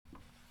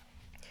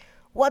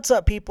What's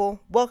up, people?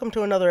 Welcome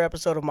to another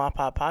episode of Mop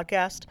Pop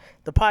Podcast,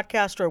 the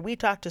podcast where we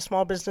talk to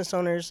small business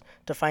owners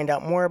to find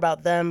out more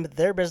about them,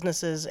 their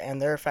businesses,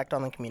 and their effect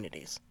on the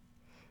communities.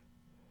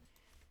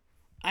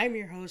 I'm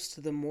your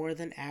host, the More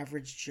Than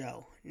Average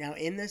Joe. Now,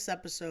 in this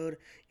episode,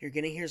 you're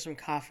going to hear some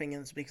coughing,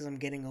 and it's because I'm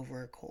getting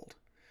over a cold.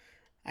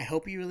 I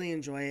hope you really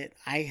enjoy it.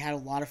 I had a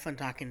lot of fun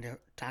talking to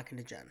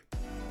Jen.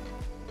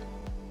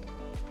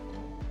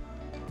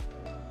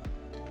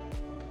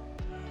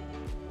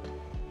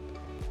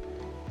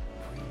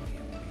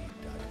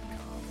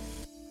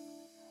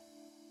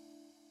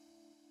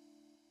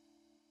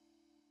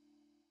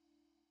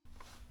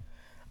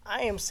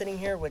 I am sitting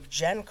here with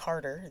Jen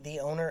Carter, the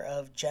owner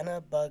of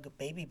Jena Bug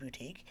Baby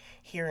Boutique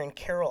here in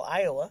Carroll,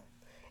 Iowa.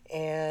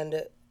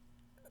 And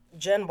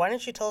Jen, why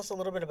don't you tell us a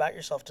little bit about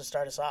yourself to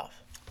start us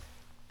off?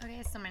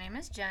 Okay, so my name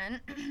is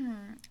Jen.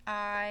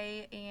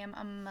 I am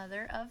a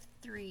mother of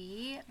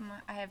three.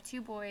 I have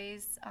two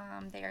boys.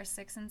 They are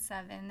 6 and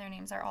 7. Their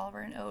names are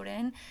Oliver and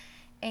Odin.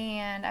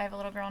 And I have a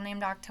little girl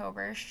named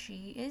October.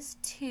 She is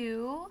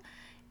 2.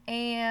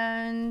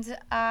 And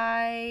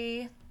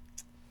I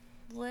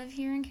live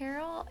here in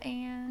Carroll.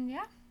 And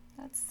yeah,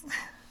 that's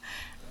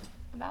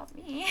about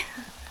me.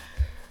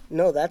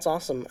 No, that's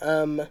awesome.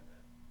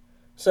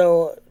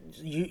 So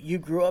you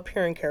grew up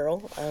here in Carroll.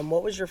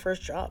 What was your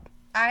first job?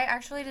 I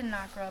actually did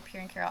not grow up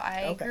here in Carroll.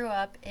 I Okay. grew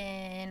up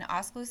in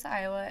Oskaloosa,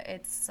 Iowa.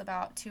 It's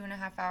about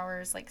 2.5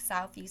 hours, like,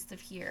 southeast of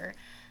here.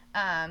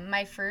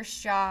 My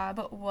first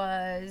job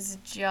was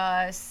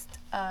just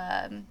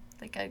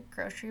like a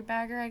grocery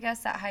bagger, I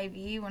guess, at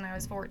Hy-Vee when I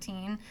was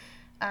 14.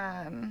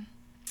 Um,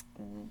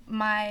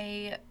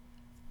 my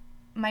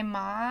my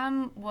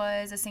mom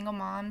was a single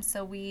mom,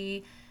 so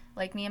we,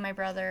 like me and my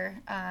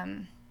brother,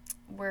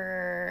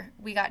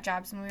 we got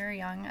jobs when we were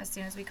young as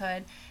soon as we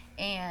could,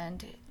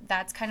 and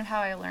that's kind of how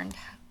I learned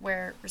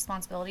where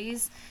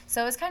responsibilities.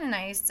 So it was kind of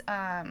nice.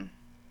 I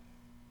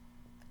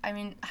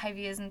mean,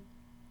 Hy-Vee isn't,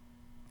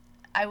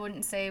 I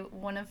wouldn't say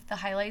one of the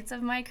highlights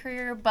of my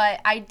career,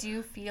 but I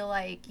do feel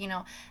like,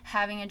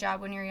 having a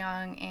job when you're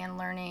young and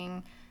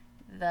learning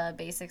the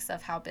basics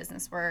of how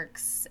business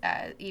works,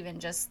 even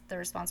just the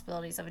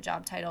responsibilities of a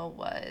job title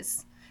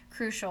was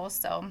crucial.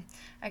 So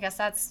I guess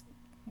that's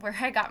where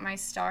I got my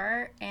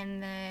start.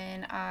 And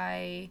then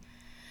I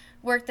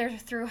worked there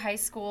through high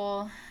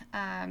school.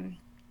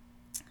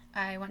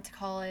 I went to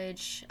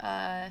college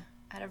at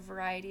a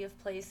variety of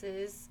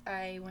places.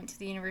 I went to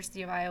the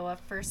University of Iowa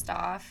first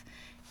off,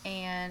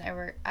 and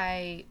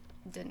I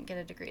didn't get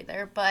a degree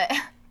there, but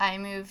I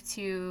moved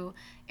to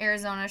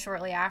Arizona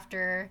shortly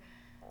after.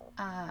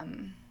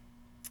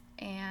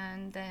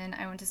 And then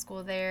I went to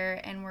school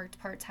there and worked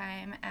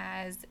part-time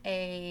as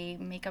a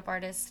makeup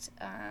artist.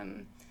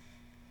 And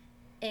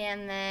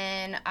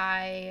then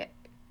I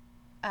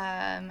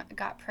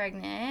got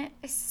pregnant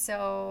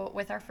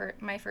with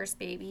my first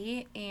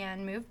baby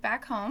and moved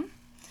back home.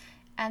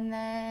 And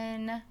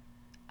then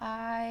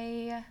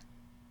I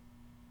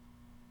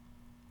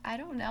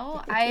don't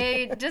know.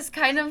 I just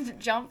kind of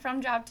jumped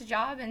from job to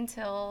job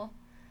until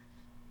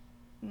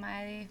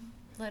my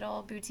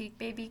little boutique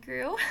baby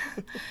grew.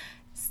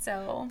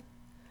 So,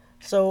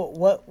 So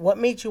what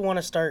made you want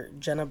to start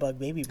Jena Bug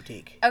Baby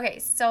Boutique? okay,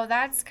 so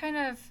that's kind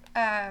of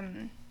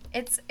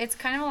it's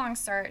kind of a long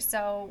start.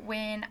 So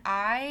when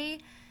I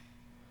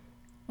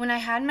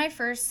had my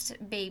first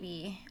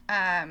baby,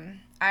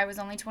 I was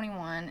only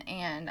 21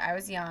 and I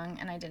was young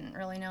and I didn't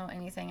really know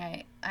anything.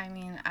 I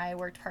mean, I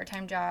worked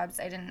part-time jobs.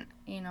 I didn't,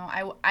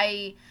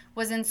 I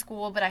was in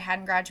school, but I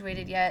hadn't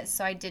graduated yet,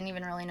 so I didn't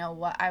even really know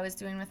what I was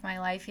doing with my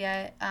life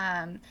yet.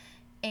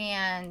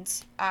 And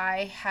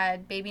I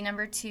had baby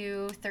number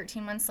 2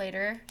 13 months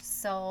later,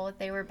 so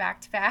they were back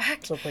to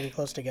back. So pretty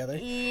close together.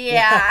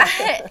 Yeah,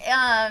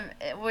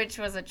 which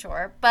was a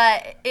chore,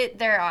 but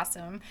they're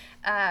awesome.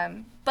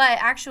 But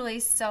actually,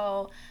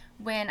 so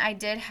when I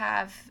did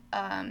have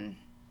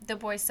the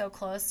boys so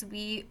close,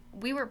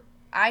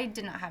 I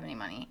did not have any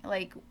money.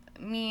 Like,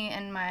 me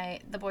and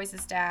the boys'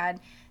 dad,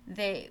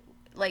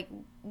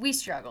 we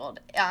struggled.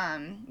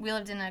 We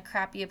lived in a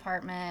crappy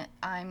apartment.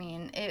 I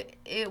mean,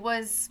 it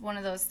was one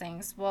of those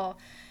things. Well,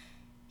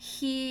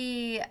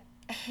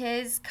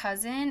 his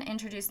cousin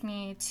introduced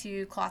me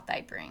to cloth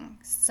diapering.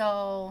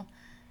 So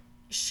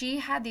she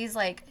had these,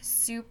 like,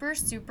 super,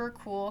 super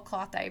cool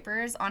cloth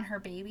diapers on her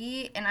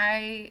baby, and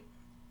I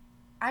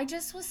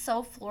just was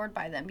so floored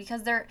by them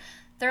because they're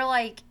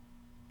like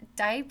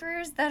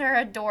diapers that are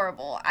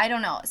adorable. I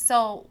don't know.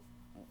 So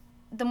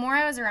the more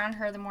I was around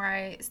her, the more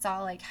I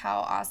saw, like, how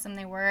awesome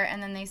they were,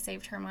 and then they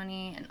saved her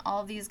money and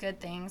all these good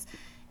things,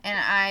 and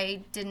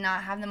I did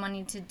not have the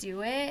money to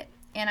do it,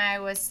 and I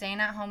was staying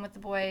at home with the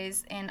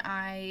boys, and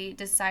I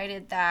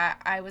decided that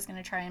I was going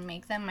to try and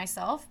make them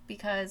myself,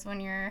 because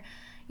when you're,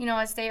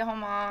 a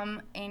stay-at-home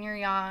mom and you're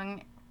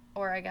young,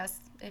 or I guess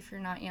if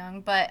you're not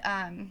young, but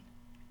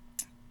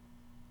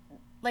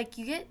like,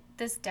 you get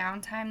this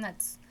downtime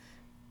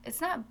it's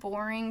not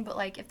boring, but,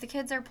 like, if the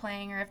kids are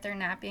playing or if they're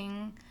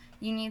napping,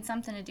 you need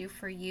something to do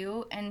for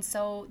you. And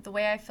so the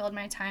way I filled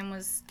my time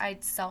was I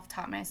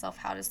self-taught myself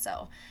how to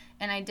sew.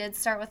 And I did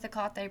start with the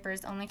cloth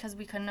diapers only because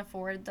we couldn't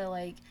afford the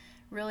like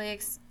really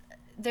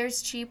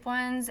there's cheap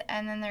ones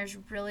and then there's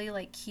really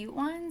like cute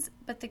ones,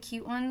 but the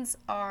cute ones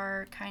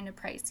are kind of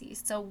pricey.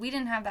 So we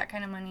didn't have that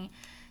kind of money.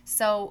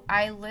 So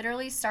I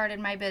literally started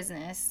my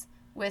business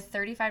with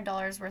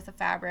 $35 worth of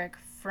fabric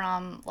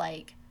from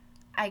like,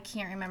 I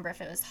can't remember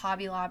if it was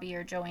Hobby Lobby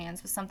or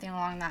Joann's, was something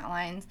along that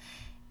lines.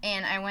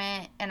 And I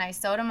went and I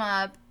sewed them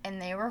up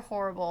and they were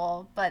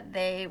horrible, but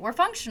they were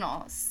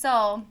functional.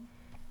 So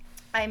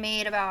I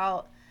made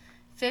about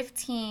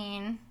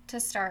 15 to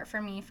start for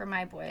me for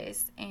my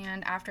boys.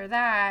 And after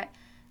that,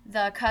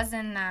 the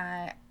cousin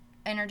that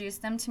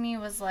introduced them to me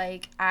was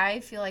like,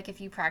 I feel like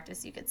if you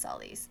practice, you could sell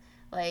these.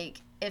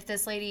 Like, if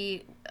this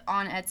lady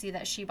on Etsy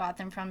that she bought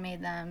them from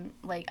made them,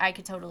 like, I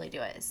could totally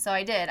do it. So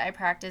I did. I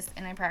practiced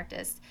and I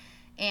practiced.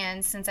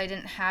 And since I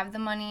didn't have the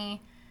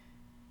money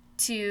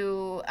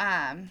to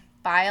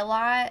buy a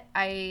lot,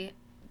 I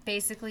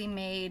basically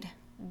made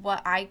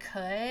what I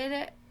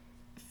could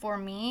for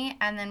me,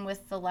 and then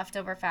with the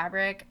leftover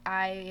fabric,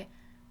 I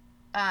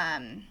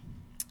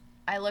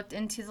looked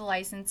into the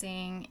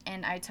licensing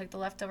and I took the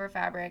leftover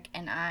fabric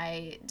and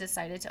I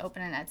decided to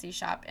open an Etsy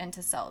shop and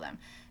to sell them.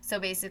 So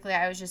basically,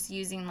 I was just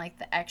using like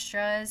the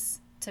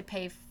extras to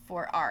pay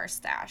for our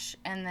stash,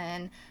 and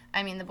then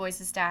I mean the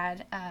boys'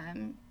 dad.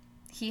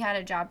 He had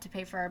a job to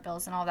pay for our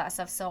bills and all that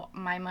stuff, so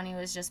my money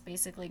was just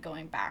basically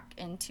going back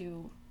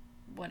into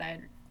what I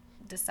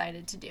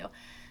decided to do.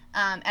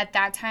 At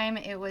that time,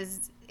 it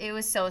was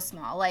so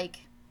small. Like,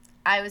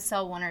 I would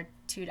sell 1 or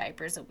 2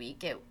 diapers a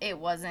week. It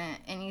wasn't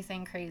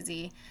anything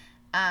crazy.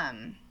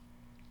 And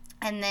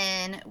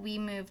then we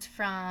moved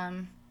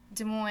from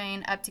Des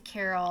Moines up to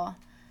Carroll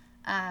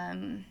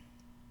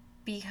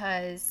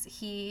because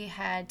he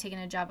had taken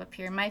a job up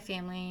here.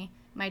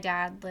 My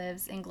dad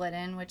lives in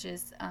Glidden, which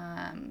is,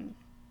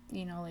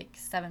 like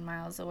 7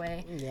 miles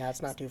away. Yeah,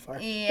 it's not too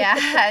far.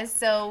 Yeah,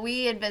 so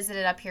we had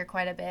visited up here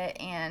quite a bit,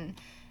 and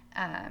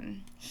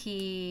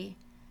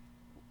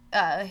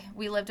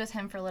we lived with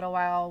him for a little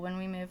while when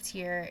we moved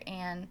here,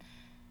 and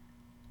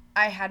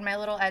I had my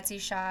little Etsy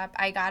shop.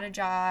 I got a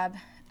job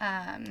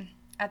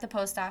at the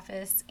post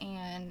office,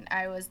 and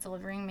I was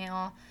delivering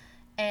mail,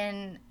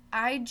 and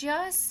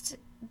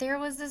there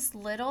was this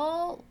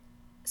little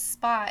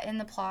spot in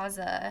the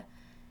plaza,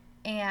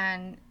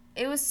 and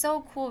it was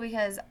so cool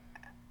because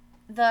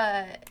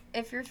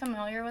if you're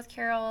familiar with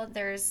Carroll,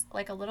 there's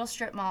like a little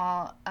strip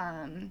mall,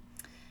 and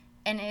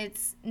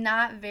it's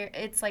not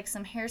it's like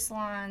some hair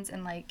salons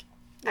and like,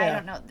 yeah. I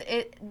don't know.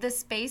 The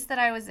space that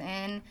I was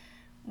in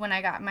when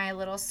I got my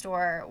little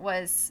store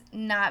was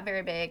not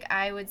very big.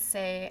 I would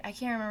say, I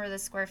can't remember the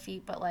square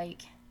feet, but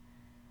like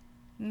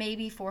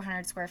maybe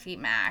 400 square feet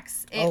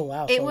max. Oh,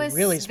 wow. It so was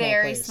really small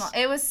very place. small.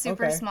 It was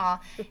super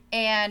small.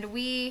 And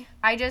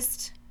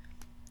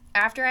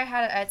after I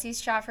had an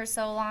Etsy shop for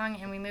so long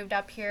and we moved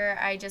up here,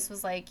 I just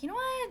was like, you know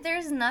what?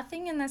 There's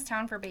nothing in this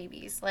town for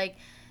babies. Like,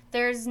 we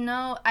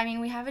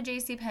have a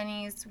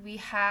JCPenney's, we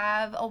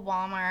have a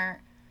Walmart,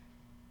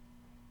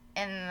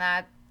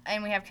 and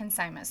we have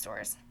consignment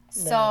stores.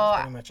 So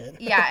that's pretty much it.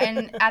 Yeah,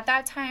 and at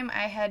that time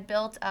I had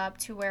built up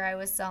to where I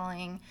was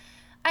selling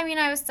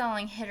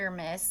hit or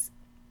miss,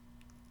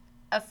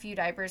 a few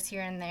diapers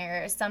here and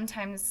there,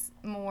 sometimes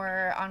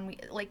more on,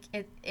 like,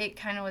 it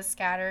kind of was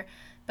scatter,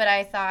 but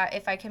I thought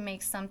if I could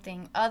make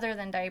something other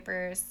than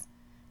diapers,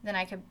 then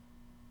I could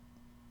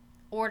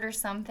order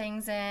some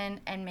things in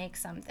and make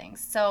some things.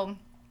 So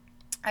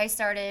I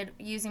started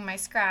using my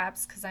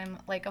scraps because I'm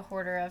like a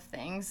hoarder of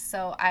things.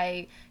 So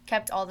I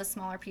kept all the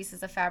smaller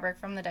pieces of fabric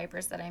from the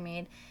diapers that I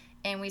made,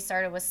 and we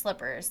started with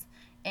slippers.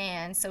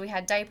 And so we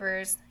had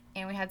diapers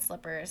and we had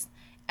slippers,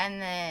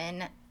 and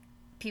then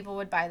people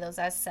would buy those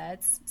as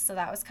sets. So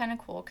that was kind of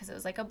cool because it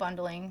was like a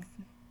bundling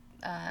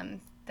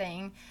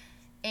thing.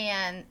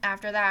 And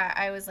after that,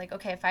 I was like,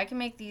 okay, if I can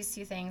make these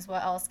 2 things,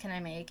 what else can I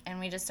make?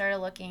 And we just started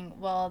looking.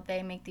 Well,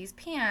 they make these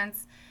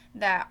pants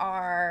that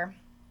are,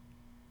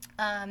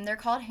 they're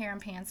called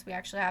harem pants. We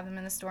actually have them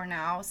in the store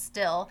now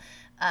still.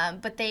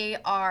 But they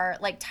are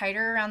like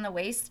tighter around the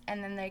waist,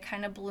 and then they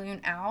kind of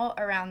balloon out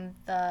around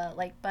the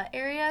like butt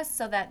area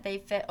so that they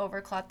fit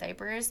over cloth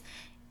diapers.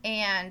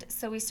 And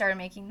so we started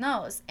making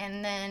those.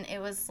 And then it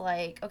was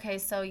like, okay,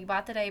 so you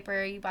bought the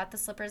diaper, you bought the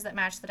slippers that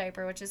match the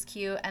diaper, which is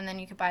cute, and then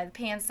you could buy the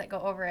pants that go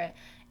over it.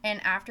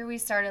 And after we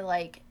started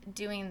like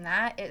doing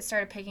that, it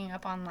started picking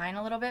up online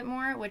a little bit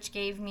more, which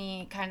gave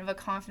me kind of a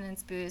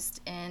confidence boost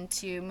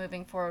into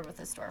moving forward with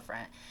the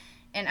storefront.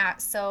 And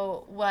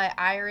so what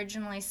I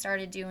originally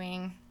started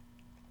doing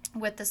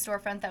with the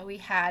storefront that we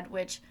had,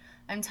 which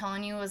I'm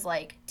telling you was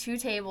like 2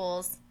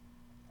 tables,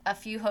 a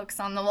few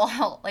hooks on the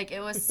wall. Like, it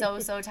was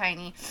so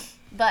tiny,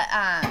 but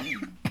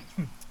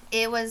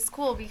it was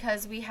cool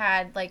because we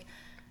had like,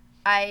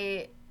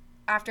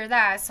 after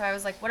that, so I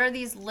was like, what are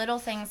these little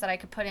things that I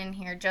could put in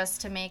here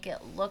just to make it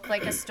look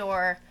like a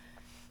store,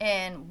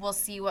 and we'll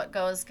see what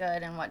goes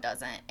good and what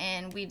doesn't.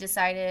 And we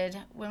decided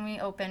when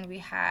we opened, we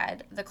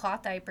had the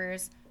cloth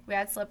diapers, we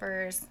had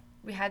slippers,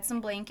 we had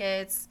some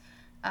blankets,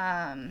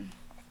 and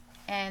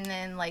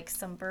then like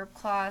some burp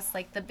cloths,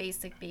 like the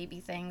basic baby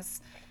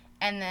things.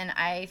 And then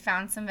I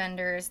found some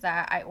vendors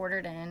that I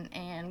ordered in,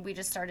 and we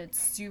just started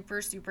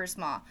super, super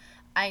small.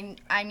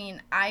 I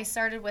mean, I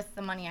started with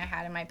the money I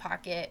had in my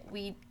pocket.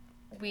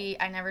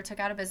 I never took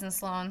out a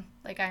business loan.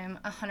 Like, I am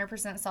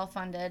 100%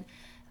 self-funded.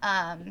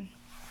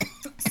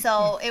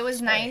 So it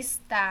was nice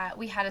that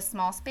we had a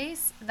small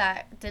space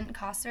that didn't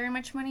cost very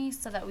much money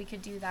so that we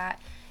could do that.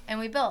 And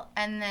we built.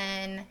 And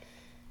then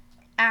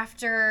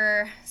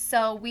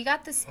so we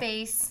got the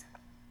space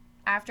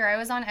after I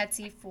was on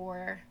Etsy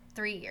for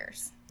 3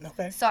 years.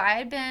 Okay. So I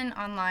had been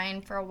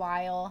online for a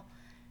while,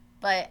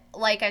 but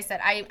like I said,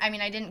 I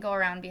mean, I didn't go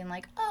around being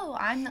like, oh,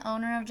 I'm the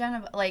owner of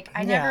Jena. Like,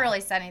 I never Yeah.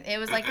 really said anything. It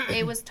was like,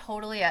 it was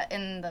totally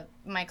in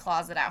my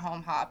closet at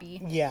home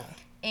hobby. Yeah.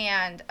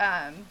 And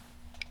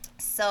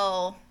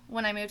so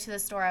when I moved to the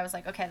store, I was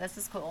like, okay, this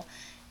is cool.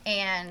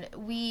 And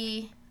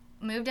we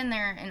moved in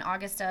there in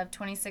August of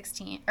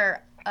 2016,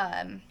 or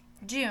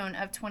June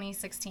of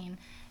 2016.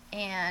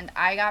 And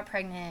I got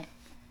pregnant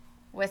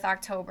in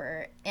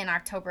October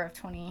of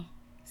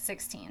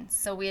 2016.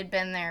 So we had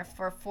been there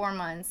for 4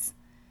 months,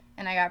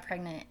 and I got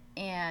pregnant.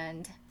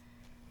 And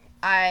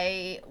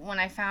when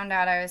I found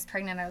out I was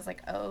pregnant, I was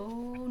like,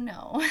 oh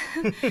no.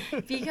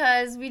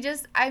 Because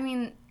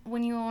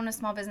when you own a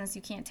small business,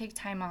 you can't take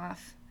time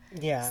off.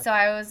 Yeah. So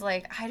I was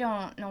like, I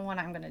don't know what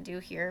I'm going to do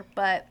here.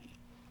 But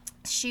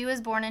she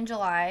was born in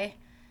July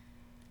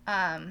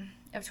of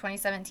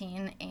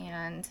 2017.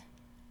 And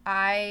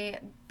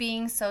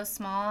being so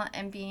small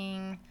and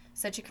being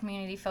such a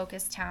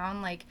community-focused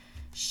town, like,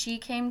 she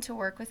came to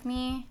work with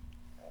me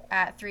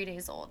at 3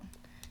 days old.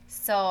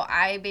 So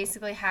I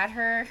basically had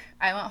her.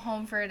 I went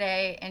home for a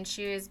day, and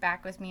she was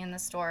back with me in the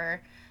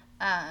store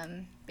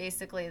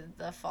basically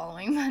the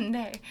following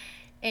Monday.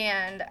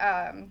 And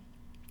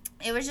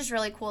it was just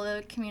really cool.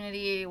 The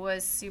community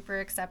was super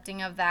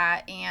accepting of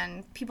that,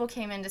 and people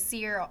came in to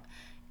see her.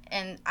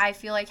 And I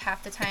feel like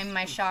half the time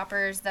my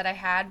shoppers that I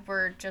had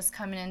were just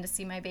coming in to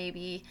see my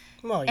baby.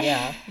 Well,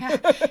 yeah.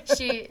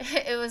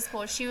 It was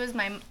cool. She was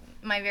my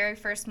very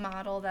first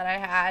model that I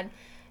had.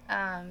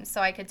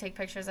 So I could take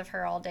pictures of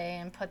her all day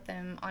and put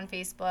them on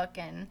Facebook.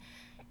 And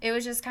it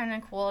was just kind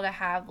of cool to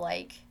have,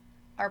 like,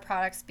 our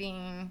products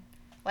being,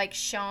 like,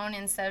 shown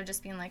instead of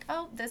just being like,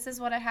 oh, this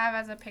is what I have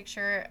as a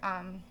picture.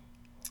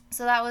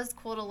 So that was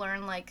cool to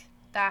learn, like,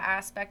 that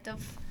aspect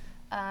of,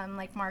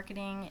 like,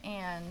 marketing.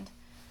 And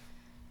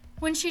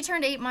when she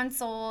turned 8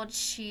 months old,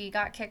 she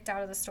got kicked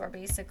out of the store,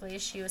 basically.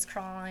 She was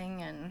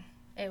crawling, and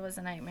it was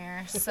a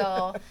nightmare.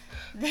 So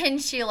then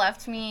she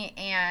left me,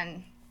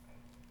 and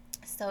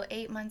so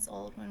 8 months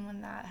old, when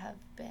would that have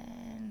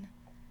been?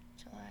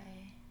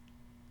 July.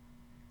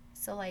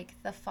 So, like,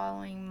 the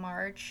following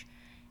March,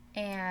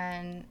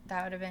 and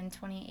that would have been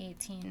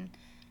 2018.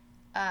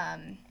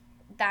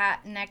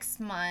 That next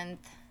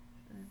month,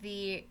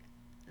 the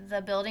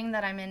building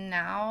that I'm in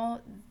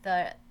now,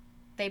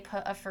 they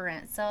put a for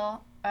rent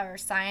sale or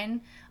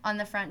sign on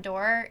the front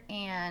door,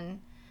 and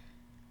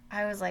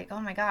I was like,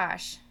 oh my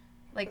gosh,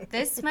 like,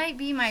 this might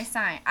be my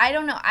sign. I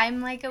don't know.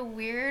 I'm like a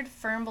weird,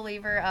 firm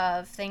believer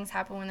of things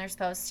happen when they're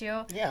supposed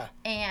to. Yeah.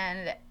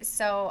 And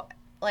so,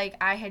 like,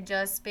 I had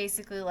just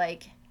basically,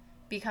 like,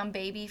 become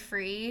baby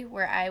free,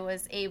 where I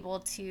was able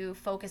to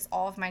focus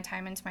all of my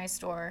time into my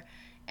store.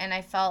 And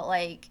I felt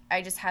like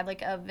I just had,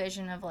 like, a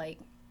vision of, like,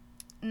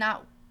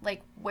 not,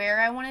 like, where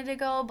I wanted to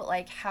go, but,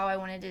 like, how I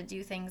wanted to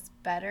do things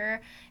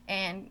better.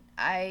 And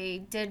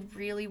I did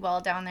really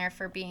well down there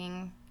for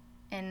being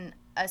in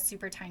a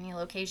super tiny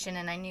location,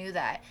 and I knew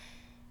that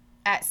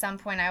at some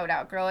point I would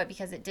outgrow it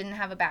because it didn't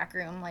have a back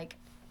room. Like,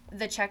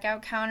 the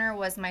checkout counter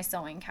was my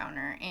sewing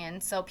counter,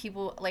 and so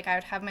people, like, I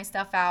would have my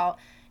stuff out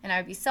and I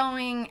would be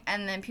sewing,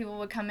 and then people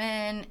would come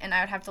in and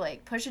I would have to,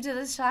 like, push it to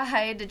the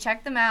side to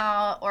check them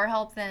out or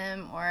help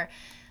them, or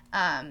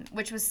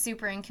which was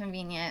super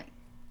inconvenient.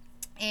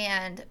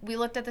 And we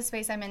looked at the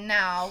space I'm in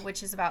now,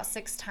 which is about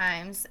 6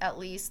 times at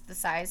least the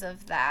size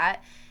of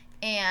that,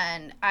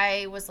 and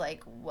I was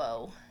like,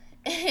 whoa.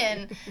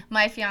 And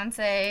my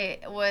fiance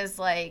was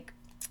like,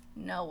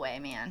 no way,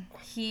 man.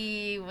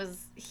 He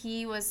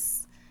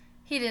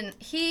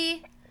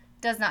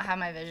does not have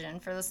my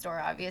vision for the store,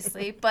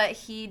 obviously, but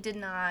he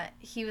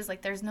was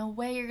like, there's no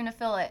way you're gonna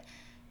fill it.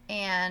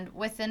 And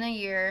within a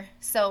year,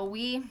 so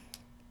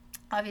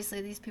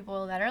obviously these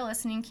people that are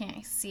listening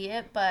can't see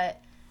it,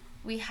 but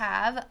we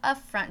have a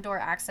front door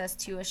access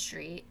to a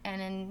street,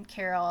 and in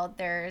Carroll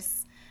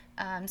there's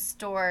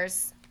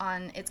stores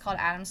it's called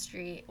Adams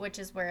Street, which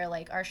is where,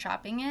 like, our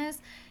shopping is,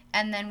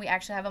 and then we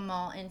actually have a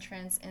mall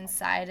entrance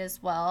inside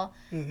as well.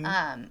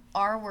 Mm-hmm.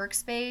 Our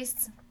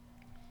workspace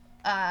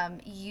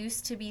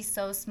used to be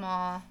so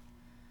small,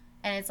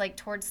 and it's, like,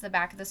 towards the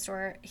back of the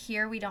store.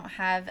 Here we don't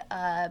have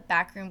a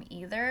back room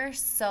either,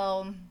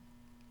 so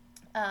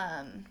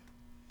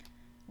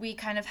we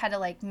kind of had to,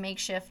 like,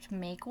 makeshift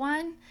make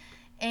one.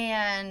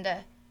 And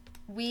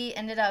we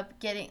ended up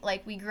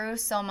we grew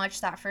so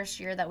much that first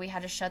year that we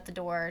had to shut the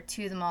door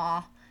to the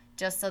mall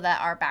just so that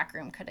our back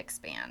room could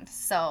expand.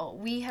 So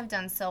we have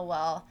done so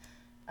well.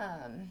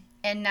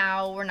 And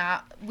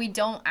now we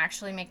don't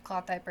actually make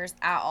cloth diapers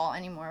at all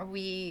anymore.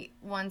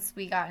 Once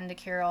we got into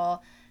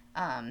Carol,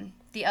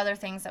 the other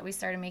things that we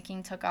started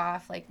making took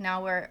off. Like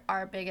now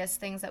our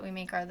biggest things that we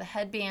make are the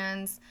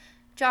headbands,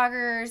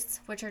 joggers,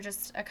 which are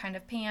just a kind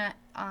of pant.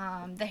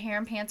 The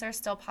harem pants are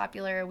still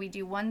popular. We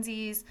do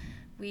onesies.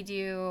 We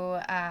do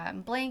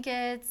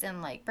blankets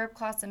and like burp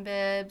cloths and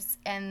bibs.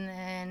 And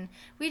then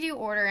we do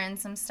order in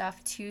some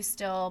stuff too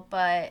still,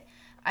 but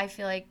I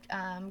feel like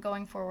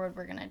going forward,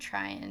 we're going to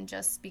try and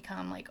just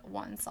become like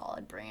one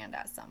solid brand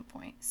at some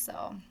point.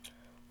 So,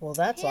 Well,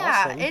 that's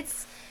yeah,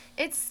 awesome.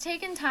 it's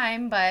taken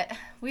time, but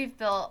we've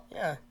built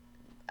Yeah.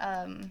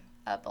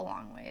 up a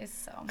long ways.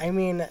 So, I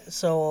mean,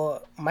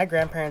 so my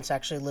grandparents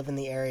actually live in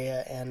the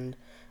area, and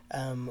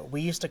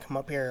we used to come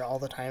up here all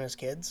the time as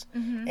kids.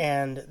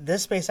 And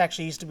this space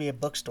actually used to be a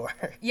bookstore.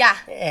 yeah,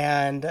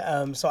 And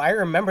so I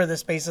remember this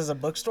space as a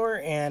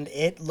bookstore, and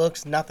it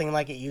looks nothing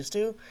like it used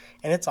to,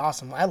 and it's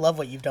awesome. I love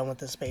what you've done with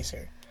this space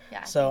here.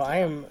 yeah. So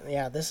thank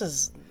you. this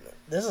is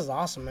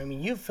awesome. I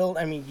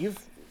mean,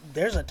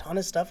 there's a ton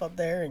of stuff up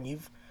there, and you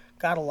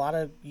got a lot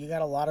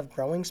of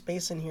growing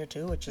space in here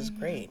too, which is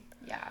great.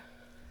 Yeah.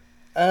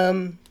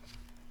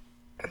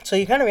 So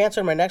you kind of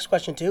answered my next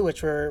question too,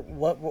 which were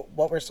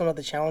what were some of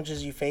the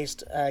challenges you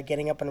faced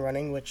getting up and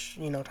running, which,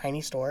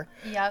 tiny store,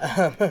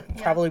 Yep.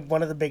 probably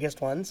one of the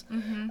biggest ones.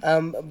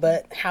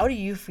 But how do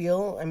you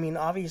feel? I mean,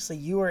 obviously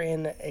you are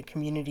in a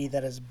community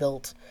that is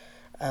built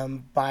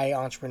by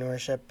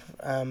entrepreneurship.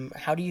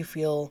 How do you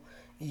feel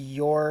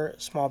your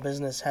small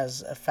business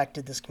has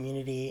affected this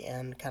community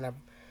and kind of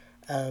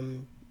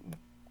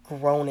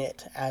grown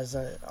it as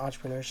an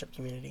entrepreneurship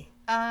community?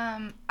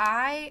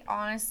 I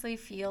honestly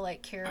feel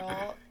like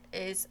Carol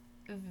is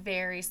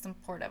very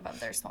supportive of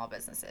their small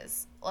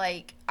businesses.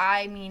 Like,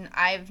 I mean,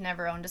 I've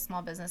never owned a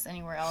small business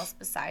anywhere else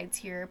besides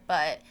here,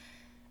 but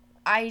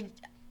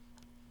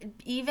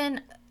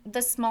even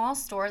the small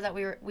store that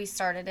we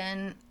started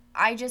in,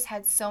 I just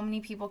had so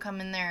many people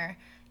come in there,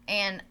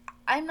 and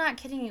I'm not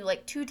kidding you,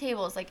 like 2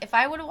 tables. Like, if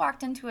I would have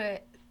walked into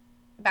it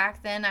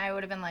back then, I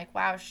would have been like,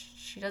 wow,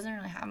 she doesn't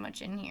really have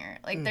much in here.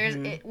 Like,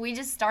 we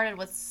just started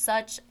with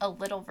such a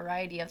little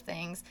variety of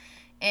things,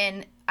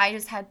 and I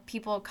just had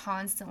people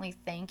constantly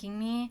thanking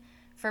me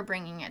for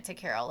bringing it to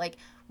Carol. Like,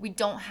 we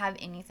don't have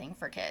anything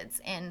for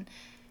kids, and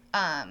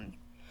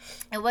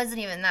it wasn't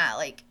even that.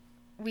 Like,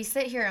 we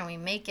sit here and we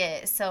make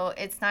it, so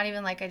it's not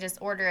even like I just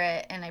order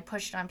it and I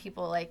push it on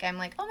people. Like, I'm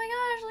like, oh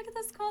my gosh, look at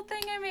this cool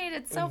thing I made.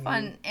 It's so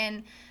fun.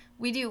 And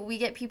we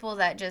get people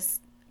that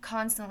just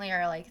constantly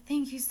are like,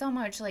 thank you so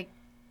much, like,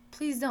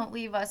 please don't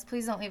leave us,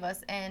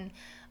 and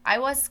I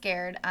was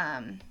scared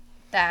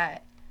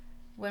that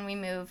when we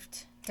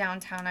moved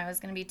downtown I was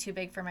going to be too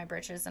big for my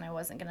britches and I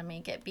wasn't going to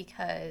make it,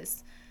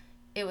 because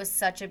it was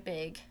such a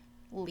big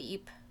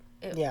leap.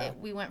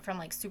 We went from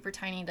like super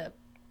tiny to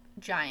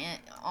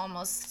giant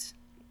almost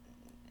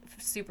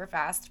super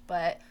fast,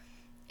 but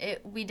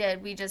we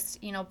just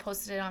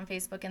posted it on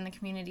Facebook, and the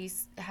community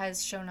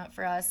has shown up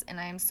for us, and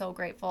I am so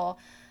grateful.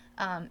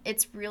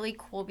 It's really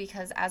cool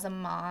because as a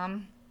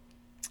mom,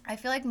 I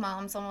feel like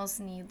moms almost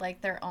need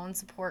like their own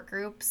support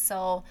group.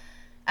 So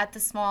at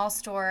the small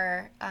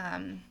store,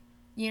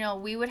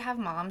 we would have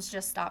moms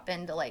just stop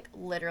in to like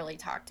literally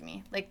talk to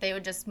me. Like, they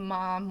would just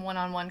mom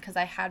one-on-one, because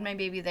I had my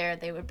baby there.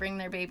 They would bring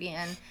their baby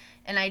in,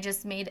 and I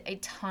just made a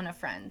ton of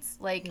friends.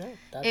 Like, Yeah,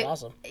 that's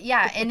awesome.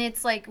 Yeah, and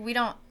it's like we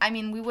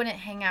wouldn't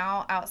hang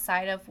out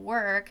outside of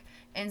work,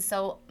 and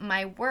so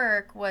my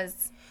work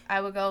was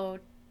I would go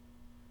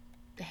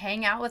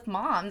hang out with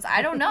moms.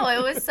 I don't know.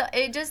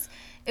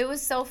 It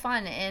was so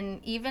fun.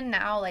 And even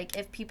now, like,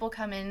 if people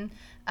come in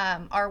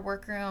our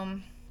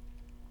workroom,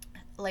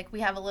 like, we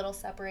have a little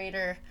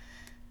separator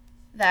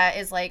that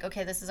is like,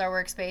 okay, this is our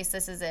workspace,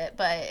 this is it.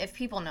 But if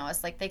people know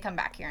us, like, they come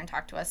back here and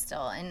talk to us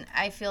still. And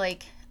I feel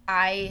like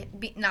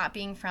not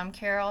being from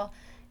Carroll,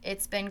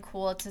 it's been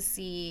cool to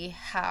see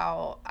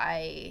how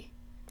I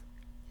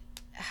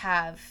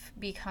have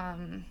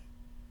become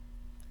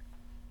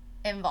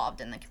involved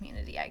in the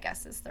community, I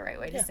guess is the right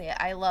way to say it.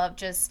 I love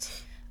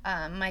just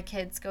my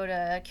kids go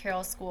to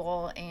Carroll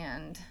school,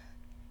 and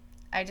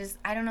I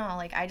don't know,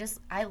 like,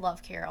 I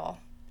love Carroll.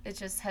 It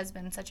just has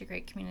been such a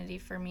great community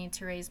for me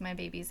to raise my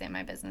babies and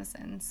my business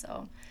in,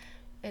 so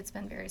it's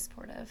been very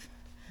supportive.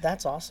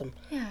 That's awesome.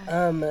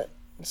 Yeah.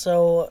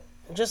 So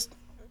just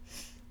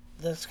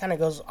this kind of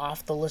goes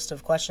off the list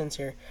of questions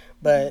here,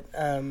 but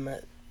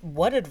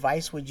what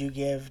advice would you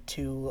give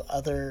to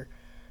other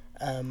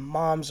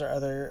moms or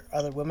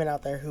other women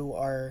out there who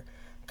are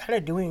kind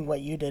of doing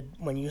what you did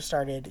when you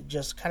started,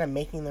 just kind of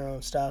making their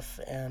own stuff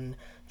and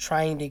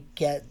trying to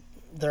get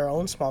their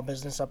own small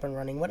business up and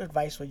running? What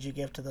advice would you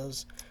give to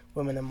those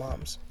women and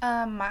moms?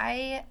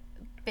 My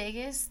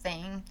biggest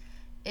thing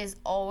is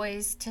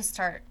always to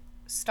start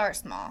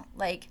small.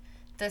 Like,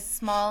 the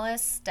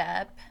smallest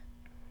step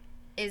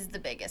is the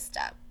biggest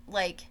step.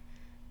 Like,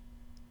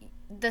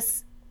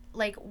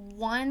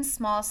 one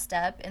small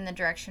step in the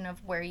direction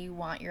of where you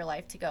want your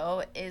life to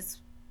go is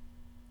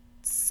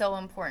so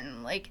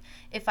important. Like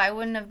if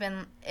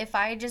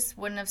I just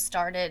wouldn't have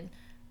started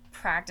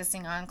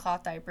practicing on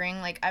cloth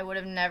diapering, like I would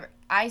have never,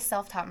 I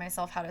self-taught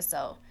myself how to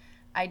sew.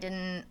 I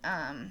didn't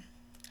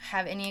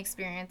have any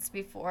experience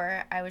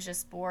before. I was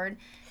just bored.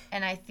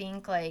 And I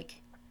think like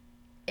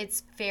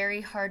it's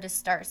very hard to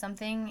start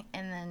something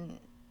and then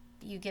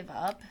you give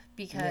up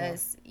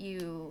because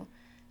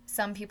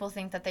some people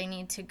think that they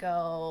need to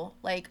go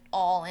like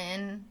all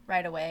in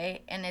right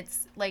away, and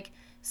it's like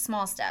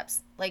small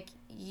steps. Like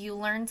you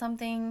learn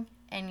something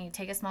and you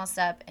take a small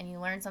step, and you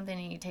learn something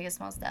and you take a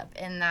small step,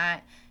 and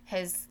I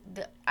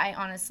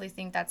honestly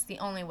think that's the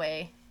only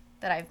way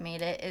that I've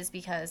made it, is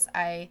because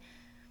I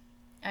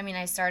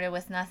started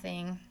with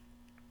nothing.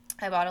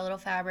 I bought a little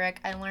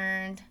fabric. I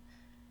learned.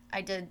 I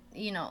did,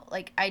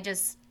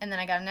 and then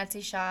I got an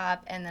Etsy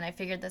shop, and then I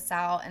figured this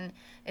out, and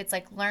it's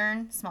like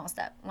learn, small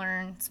step,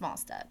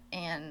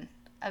 and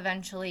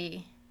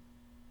eventually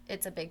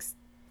it's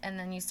and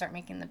then you start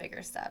making the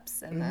bigger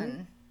steps, and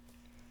then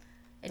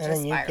it And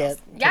just then you spirals.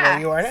 get to where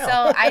you are now.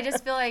 So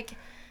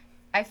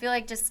I feel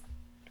like just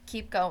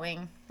keep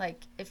going.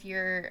 Like if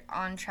you're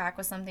on track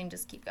with something,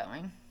 just keep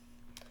going.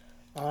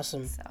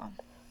 Awesome. So.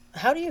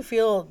 How do you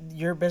feel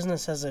your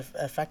business has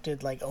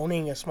affected, like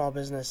owning a small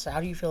business? How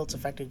do you feel it's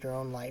affected your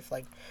own life,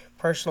 like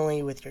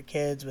personally, with your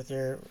kids, with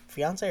your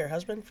fiance or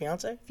husband?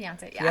 Fiance,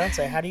 yeah.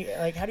 Fiance. How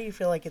do you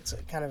feel like it's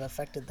kind of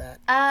affected that?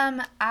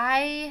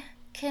 I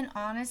can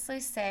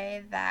honestly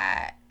say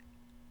that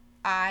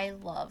I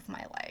love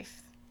my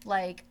life.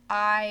 Like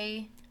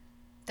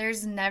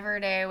there's never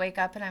a day I wake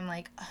up and I'm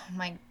like, oh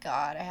my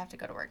God, I have to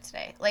go to work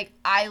today. Like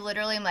I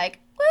literally am like,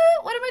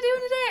 what am I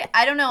doing today?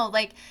 I don't know.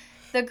 Like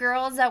the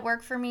girls that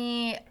work for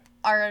me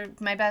are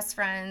my best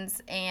friends,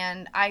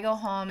 and I go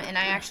home and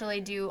I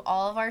actually do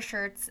all of our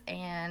shirts,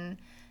 and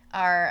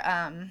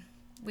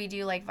we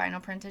do like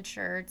vinyl printed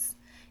shirts.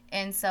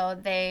 And so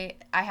I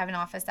have an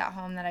office at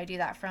home that I do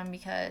that from,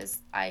 because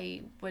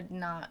I would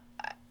not,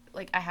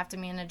 like I have to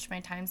manage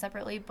my time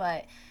separately,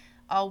 but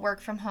I'll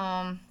work from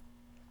home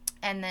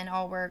and then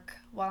I'll work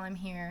while I'm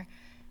here,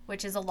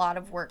 which is a lot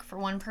of work for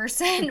one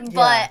person,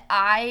 but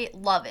I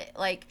love it.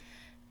 Like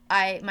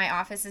my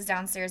office is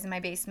downstairs in my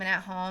basement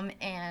at home,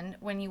 and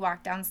when you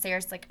walk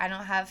downstairs, like I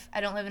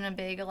don't live in a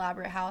big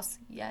elaborate house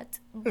yet,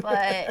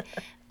 but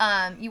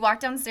you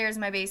walk downstairs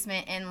in my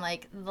basement, and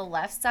like the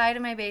left side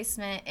of my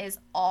basement is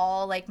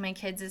all like my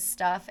kids'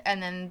 stuff, and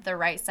then the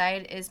right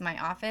side is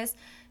my office.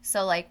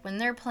 So like when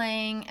they're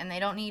playing and they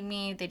don't need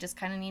me, they just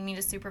kind of need me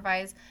to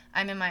supervise,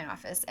 I'm in my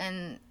office,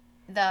 and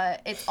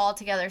it's all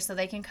together, so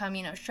they can come,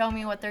 show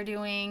me what they're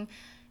doing.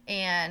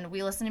 And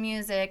we listen to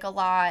music a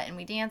lot, and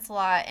we dance a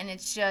lot, and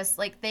it's just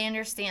like they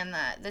understand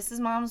that this is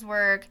mom's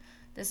work,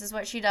 this is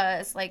what she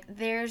does. Like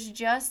there's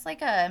just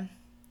like I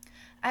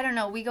don't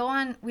know, we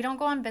don't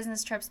go on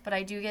business trips, but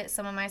I do get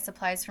some of my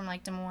supplies from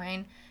like Des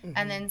Moines,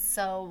 and then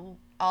so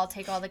I'll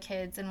take all the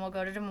kids and we'll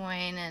go to Des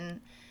Moines,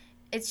 and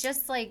it's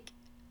just like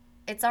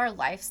it's our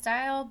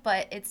lifestyle,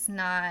 but it's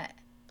not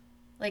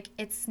like,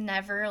 it's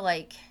never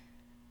like,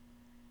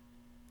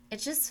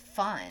 it's just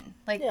fun.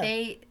 Like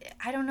I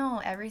don't know,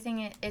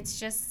 everything, it's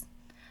just,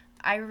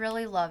 I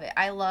really love it.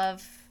 I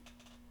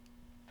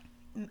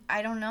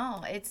don't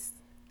know, it's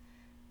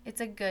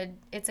a good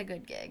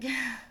gig.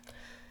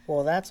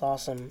 Well, that's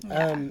awesome.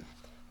 Yeah.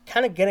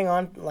 Kind of going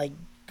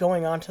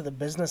on to the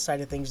business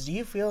side of things, do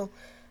you feel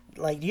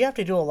like, do you have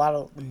to do a lot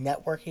of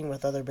networking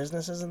with other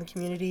businesses in the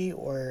community,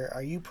 or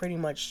are you pretty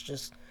much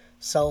just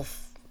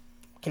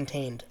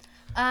self-contained?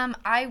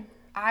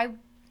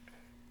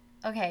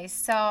 Okay,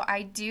 so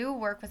I do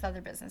work with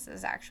other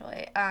businesses,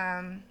 actually.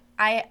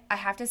 I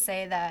have to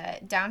say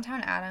that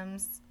downtown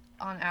Adams,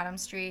 on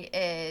Adams Street,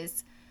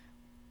 is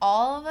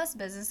all of us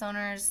business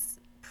owners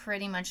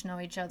pretty much know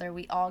each other.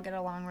 We all get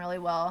along really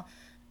well.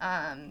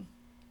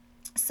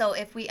 So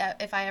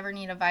if I ever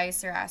need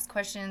advice or ask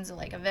questions or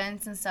like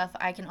events and stuff,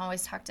 I can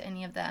always talk to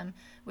any of them,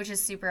 which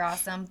is super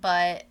awesome.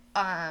 But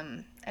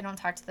I don't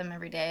talk to them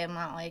every day. I'm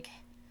not like,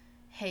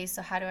 hey,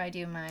 so how do I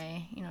do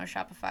my,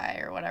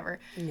 Shopify or whatever.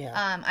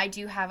 Yeah. I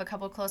do have a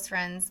couple close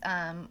friends.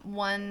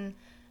 One,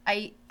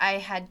 I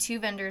had two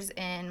vendors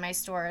in my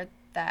store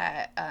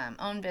that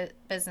own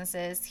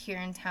businesses here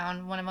in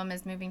town. One of them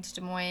is moving to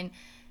Des Moines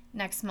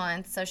next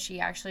month, so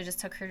she actually just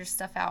took her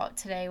stuff out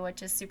today,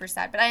 which is super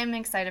sad. But I am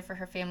excited for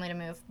her family to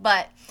move.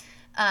 But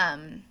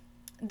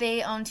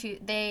they own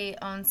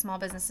small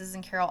businesses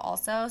in Carroll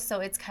also, so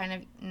it's kind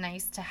of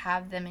nice to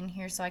have them in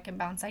here so I can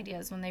bounce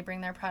ideas when they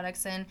bring their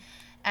products in.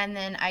 And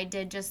then I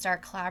did just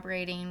start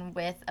collaborating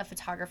with a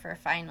photographer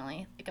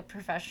finally, like a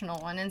professional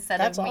one instead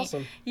That's of me.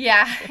 awesome.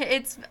 Yeah,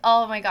 it's,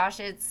 oh my gosh,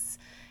 it's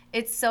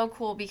so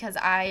cool because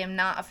I am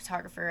not a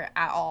photographer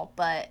at all,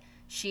 but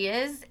she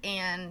is,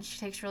 and she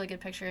takes really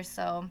good pictures.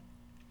 So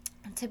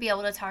to be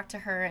able to talk to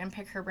her and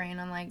pick her brain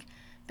on like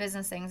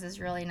business things is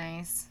really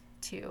nice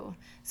too.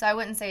 So I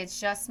wouldn't say it's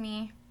just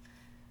me.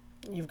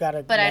 You've got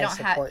a but nice I don't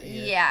support have.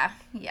 here.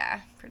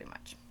 Yeah, pretty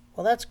much.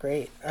 Well, that's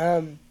great.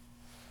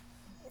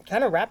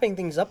 Kind of wrapping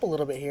things up a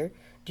little bit here.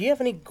 Do you have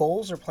any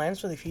goals or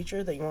plans for the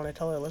future that you want to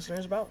tell our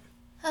listeners about?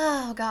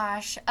 Oh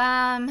gosh.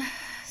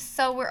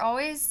 So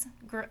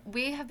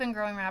we have been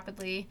growing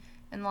rapidly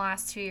in the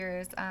last 2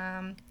 years.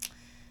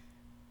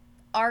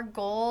 Our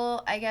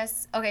goal, I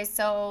guess. Okay,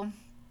 so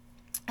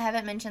I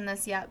haven't mentioned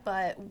this yet,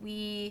 but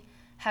we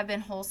have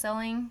been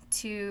wholesaling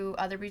to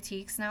other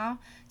boutiques now.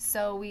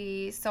 So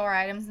we sew our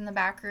items in the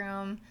back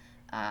room.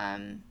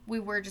 We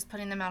were just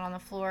putting them out on the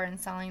floor and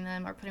selling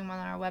them, or putting them on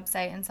our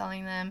website and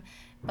selling them.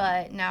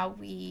 But now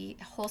we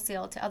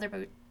wholesale to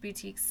other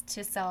boutiques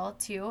to sell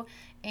to.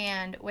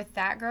 And with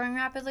that growing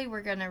rapidly,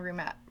 we're going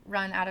to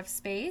run out of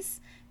space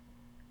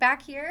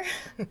back here.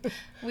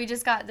 We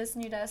just got this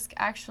new desk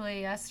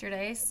actually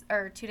yesterday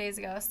or 2 days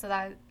ago. So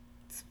that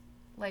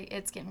like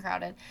it's getting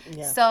crowded.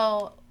 Yeah.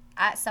 So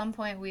at some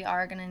point we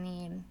are gonna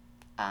need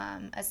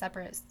a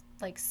separate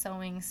like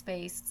sewing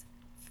space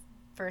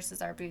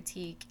versus our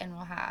boutique, and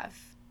we'll have,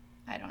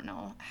 I don't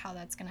know how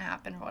that's gonna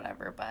happen or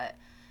whatever, but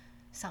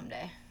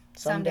someday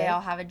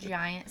I'll have a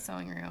giant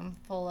sewing room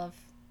full of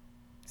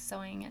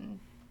sewing and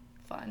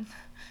fun.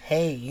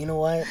 Hey, you know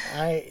what?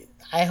 I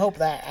hope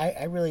that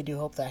I really do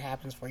hope that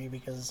happens for you,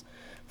 because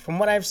from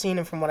what I've seen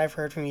and from what I've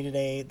heard from you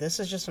today, this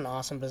is just an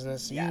awesome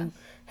business. Yeah. You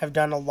have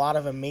done a lot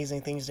of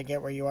amazing things to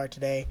get where you are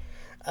today.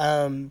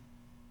 Um,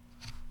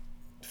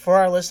 for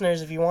our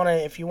listeners, if you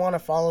wanna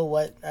follow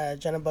what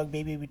Jena Bug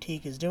Baby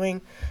Boutique is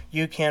doing,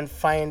 you can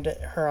find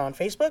her on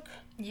Facebook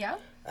Yeah.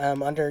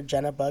 under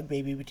Jena Bug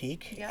Baby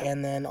Boutique, Yeah.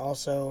 and then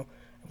also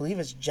I believe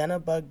it's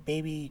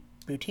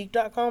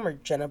jenabugbabyboutique.com or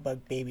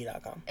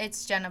jenabugbaby.com.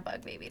 It's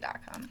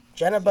jenabugbaby.com.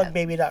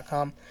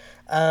 jenabugbaby.com.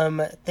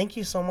 Thank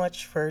you so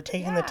much for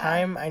taking the Yeah.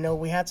 time. I know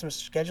we had some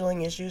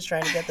scheduling issues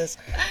trying to get this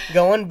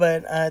going,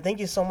 but thank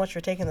you so much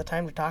for taking the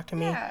time to talk to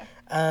me. Yeah.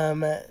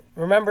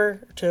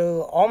 Remember,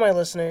 to all my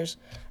listeners,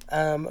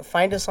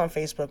 find us on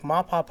Facebook,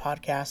 Ma Pa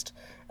Podcast,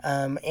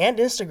 and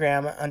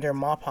Instagram under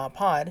Ma Pa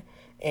Pod.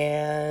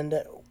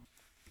 And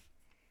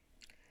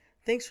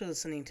thanks for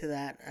listening to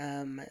that.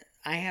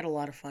 I had a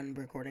lot of fun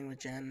recording with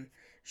Jen.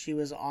 She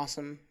was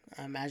awesome.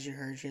 As you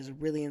heard, she has a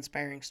really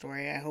inspiring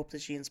story. I hope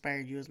that she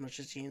inspired you as much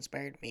as she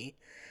inspired me.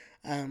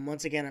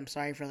 Once again, I'm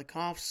sorry for the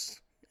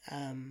coughs.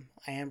 I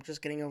am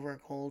just getting over a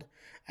cold.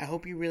 I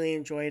hope you really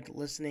enjoyed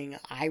listening.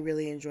 I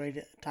really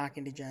enjoyed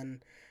talking to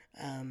Jen.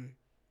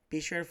 Be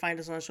sure to find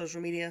us on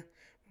social media.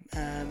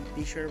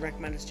 Be sure to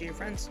recommend us to your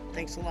friends.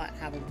 Thanks a lot.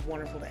 Have a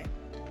wonderful day.